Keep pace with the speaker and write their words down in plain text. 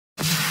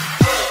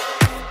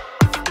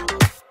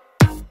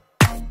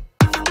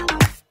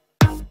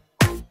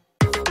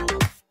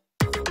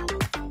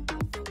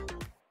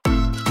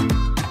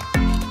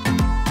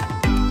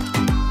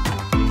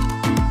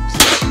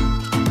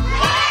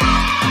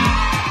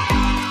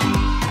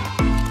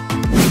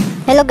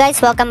Hello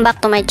guys, welcome back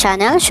to my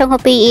channel,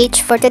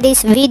 PH. For today's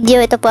video,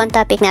 ito po ang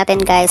topic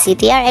natin guys, si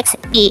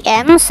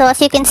Trx.Am. So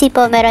as you can see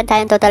po, meron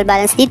tayong total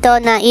balance dito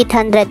na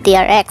 800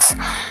 TRX.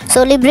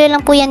 So libre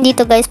lang po yan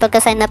dito guys,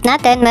 pagka sign up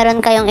natin, meron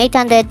kayong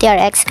 800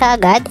 TRX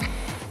kaagad.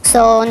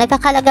 So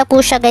nagkakalaga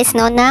po siya guys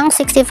no, ng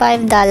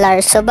 $65.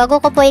 So bago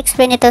ko po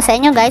i-explain ito sa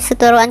inyo guys,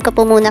 tuturuan ko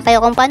po muna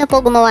kayo kung paano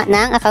po gumawa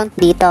ng account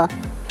dito.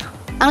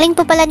 Ang link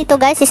po pala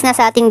nito guys is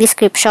nasa ating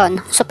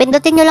description. So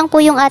pindutin nyo lang po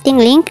yung ating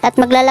link at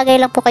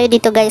maglalagay lang po kayo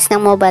dito guys ng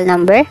mobile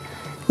number,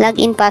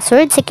 login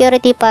password,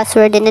 security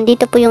password, and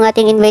nandito po yung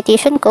ating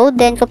invitation code.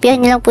 Then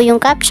kopyahin nyo lang po yung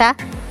captcha.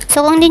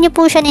 So kung hindi nyo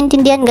po siya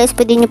naintindihan guys,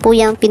 pwede nyo po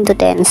yung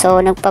pindutin. So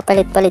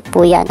nagpapalit-palit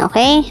po yan,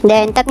 okay?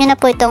 Then tap nyo na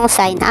po itong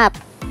sign up.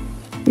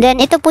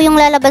 Then ito po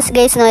yung lalabas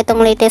guys no,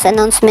 itong latest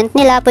announcement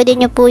nila. Pwede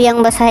nyo po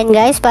yung basahin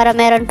guys para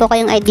meron po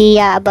kayong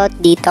idea about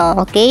dito,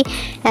 okay?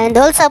 And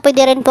also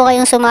pwede rin po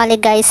kayong sumali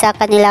guys sa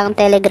kanilang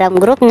Telegram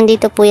group.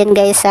 Nandito po yan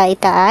guys sa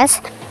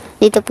itaas.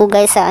 Dito po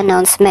guys sa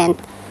announcement.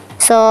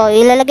 So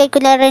ilalagay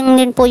ko na rin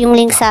po yung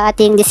link sa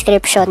ating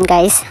description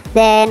guys.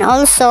 Then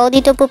also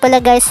dito po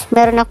pala guys,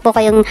 meron na po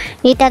kayong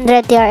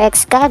 800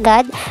 TRX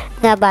kaagad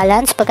na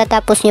balance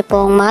pagkatapos nyo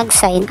pong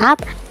mag-sign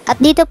up. At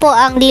dito po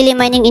ang daily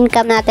mining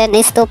income natin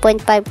is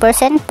 2.5%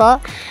 po.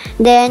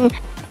 Then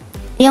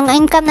yung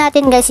income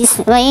natin guys is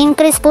may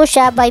increase po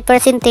siya by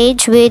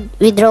percentage with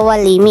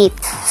withdrawal limit.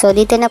 So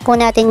dito na po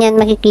natin yan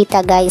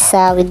makikita guys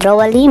sa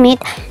withdrawal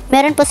limit.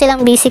 Meron po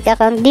silang basic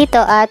account dito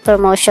at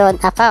promotion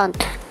account.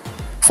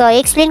 So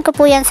i-explain ko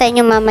po yan sa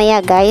inyo mamaya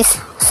guys.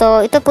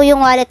 So ito po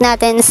yung wallet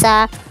natin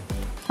sa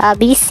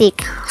basic.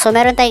 So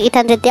meron tayong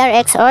 800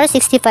 TRX or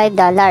 $65.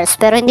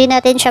 Pero hindi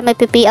natin siya may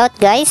payout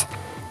guys.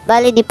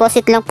 Bali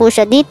deposit lang po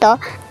siya dito.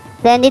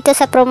 Then dito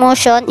sa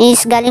promotion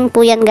is galing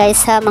po yan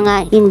guys sa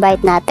mga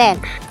invite natin.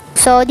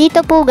 So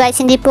dito po guys,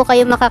 hindi po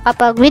kayo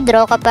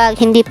makakapag-withdraw kapag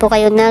hindi po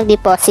kayo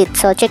nag-deposit.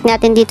 So check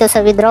natin dito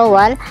sa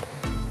withdrawal.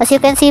 As you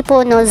can see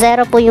po no,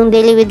 zero po yung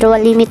daily withdrawal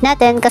limit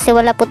natin kasi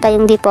wala po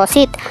tayong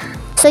deposit.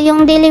 So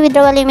yung daily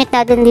withdrawal limit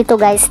natin dito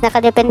guys,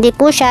 nakadepende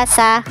po siya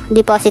sa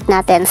deposit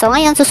natin. So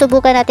ngayon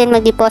susubukan natin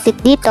mag-deposit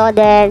dito.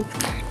 Then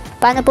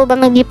paano po ba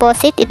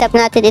mag-deposit? Itap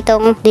natin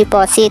itong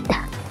deposit.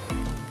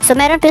 So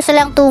meron po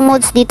silang two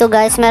modes dito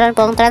guys. Meron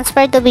pong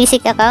transfer to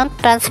basic account,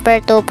 transfer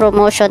to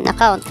promotion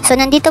account. So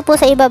nandito po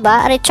sa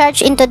ibaba,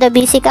 recharge into the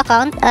basic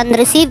account and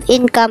receive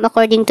income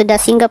according to the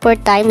Singapore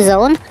time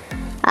zone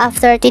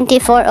after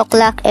 24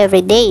 o'clock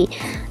every day.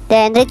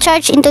 Then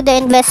recharge into the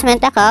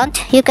investment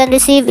account, you can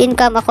receive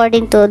income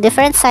according to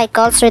different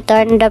cycles,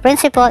 return the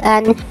principal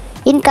and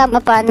income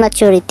upon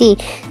maturity.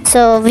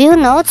 So view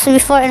notes,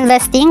 before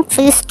investing,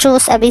 please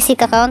choose a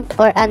basic account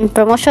or a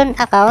promotion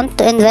account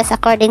to invest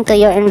according to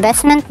your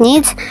investment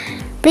needs.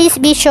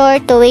 Please be sure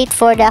to wait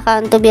for the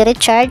account to be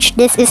recharged.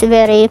 This is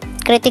very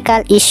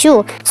critical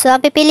issue. So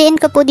ang pipiliin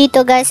ko po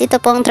dito guys, ito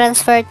pong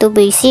transfer to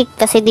basic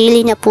kasi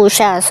daily na po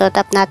siya. So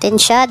tap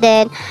natin siya.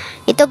 Then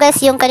ito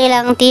guys yung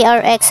kanilang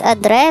TRX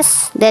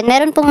address. Then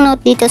meron pong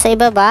note dito sa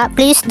ibaba,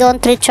 please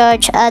don't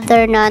recharge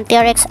other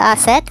non-TRX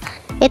asset.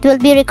 It will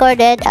be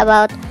recorded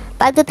about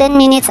 5 to 10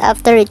 minutes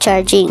after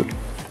recharging.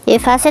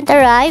 If hasn't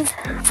arrived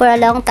for a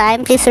long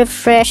time, please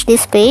refresh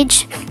this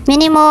page.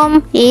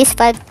 Minimum is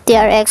 5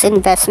 TRX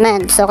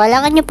investment. So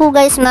kailangan nyo po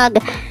guys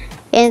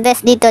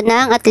mag-invest dito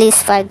ng at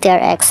least 5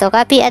 TRX. So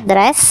copy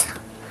address.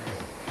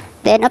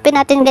 Then open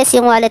natin guys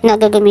yung wallet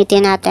na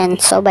gagamitin natin.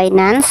 So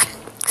Binance.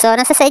 So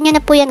nasa sa inyo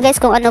na po yan guys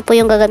kung ano po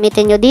yung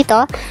gagamitin nyo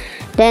dito.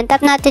 Then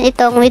tap natin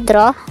itong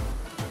withdraw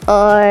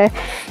or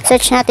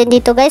search natin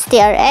dito guys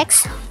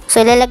TRX. So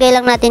ilalagay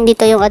lang natin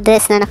dito yung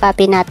address na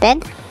nakopy natin.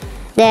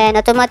 Then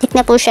automatic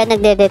na po siya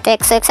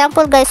nagde-detect. So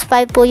example guys,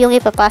 5 po yung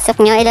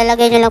ipapasok nyo.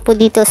 Ilalagay nyo lang po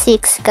dito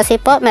 6 kasi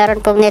po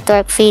meron pong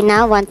network fee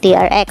na 1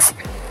 TRX.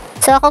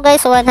 So ako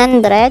guys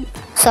 100.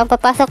 So ang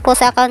papasok po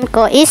sa account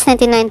ko is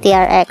 99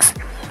 TRX.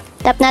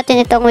 Tap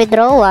natin itong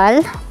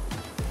withdrawal.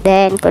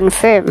 Then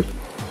confirm.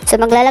 So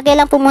maglalagay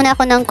lang po muna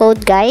ako ng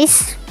code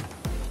guys.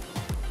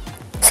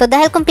 So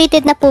dahil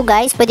completed na po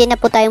guys, pwede na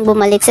po tayong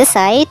bumalik sa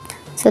site.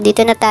 So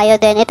dito na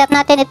tayo. Then itap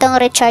natin itong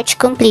recharge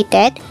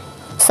completed.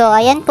 So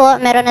ayan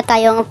po, meron na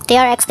tayong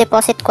TRX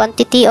deposit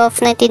quantity of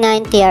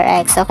 99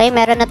 TRX. Okay,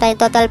 meron na tayong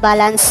total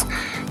balance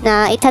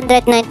na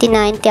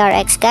 899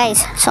 TRX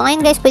guys. So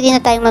ngayon guys, pwede na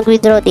tayong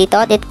mag-withdraw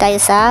dito. Dito tayo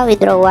sa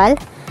withdrawal.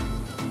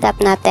 Tap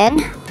natin.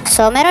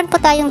 So meron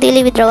po tayong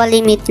daily withdrawal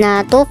limit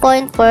na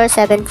 2.475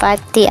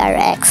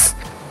 TRX.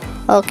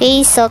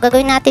 Okay, so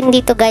gagawin natin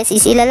dito guys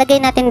is ilalagay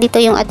natin dito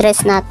yung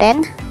address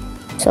natin.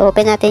 So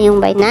open natin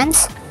yung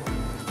Binance.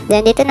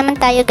 Then dito naman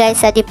tayo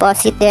guys sa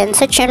deposit. Then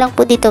search nyo lang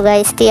po dito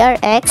guys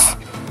TRX.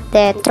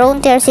 Then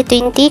Tron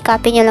TRC20,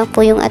 copy nyo lang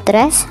po yung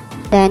address.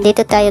 Then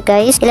dito tayo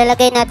guys,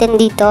 ilalagay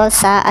natin dito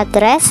sa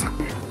address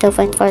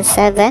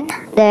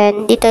 2.47.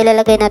 Then dito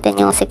ilalagay natin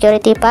yung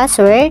security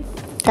password.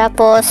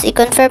 Tapos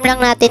i-confirm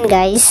lang natin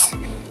guys,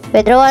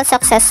 withdrawal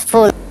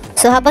successful.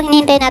 So habang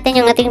hinihintay natin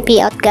yung ating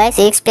payout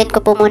guys, i-explain ko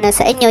po muna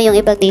sa inyo yung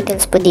ibang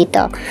details po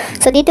dito.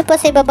 So dito po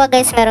sa ibaba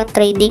guys, merong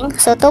trading.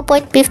 So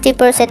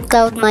 2.50%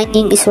 cloud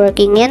mining is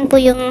working. Yan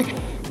po yung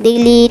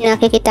daily na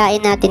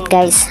kikitain natin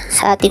guys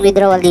sa ating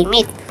withdrawal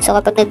limit. So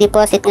kapag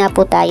nag-deposit nga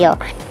po tayo.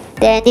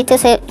 Then dito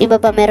sa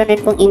ibaba meron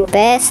din pong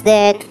invest.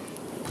 Then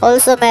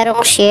also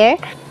merong share.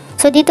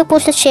 So dito po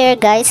sa share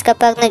guys,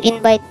 kapag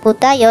nag-invite po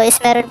tayo is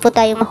meron po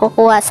tayong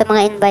makukuha sa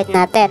mga invite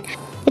natin.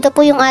 Ito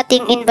po yung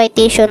ating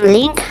invitation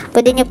link.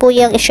 Pwede nyo po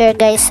yung i-share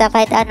guys sa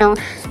kahit anong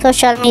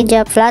social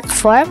media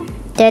platform.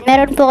 Then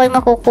meron po kayong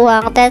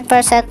makukuha ang 10%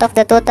 of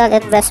the total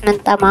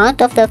investment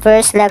amount of the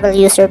first level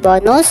user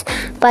bonus,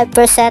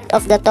 5%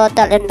 of the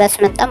total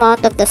investment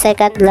amount of the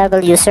second level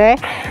user,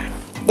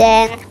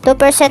 then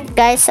 2%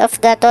 guys of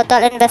the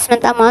total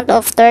investment amount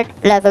of third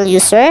level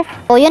user.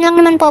 So yun lang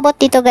naman po about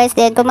dito guys.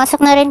 Then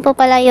pumasok na rin po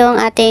pala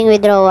yung ating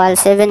withdrawal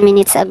 7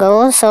 minutes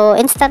ago. So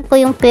instant po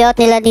yung payout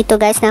nila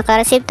dito guys.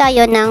 Naka-receive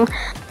tayo ng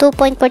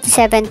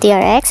 2.47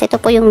 TRX. Ito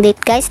po yung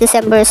date guys,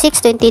 December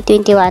 6,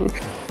 2021.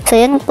 So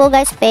yun po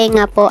guys, pay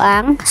nga po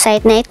ang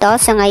site na ito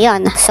sa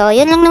ngayon. So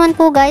yun lang naman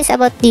po guys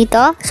about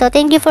dito. So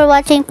thank you for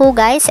watching po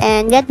guys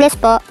and God bless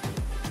po.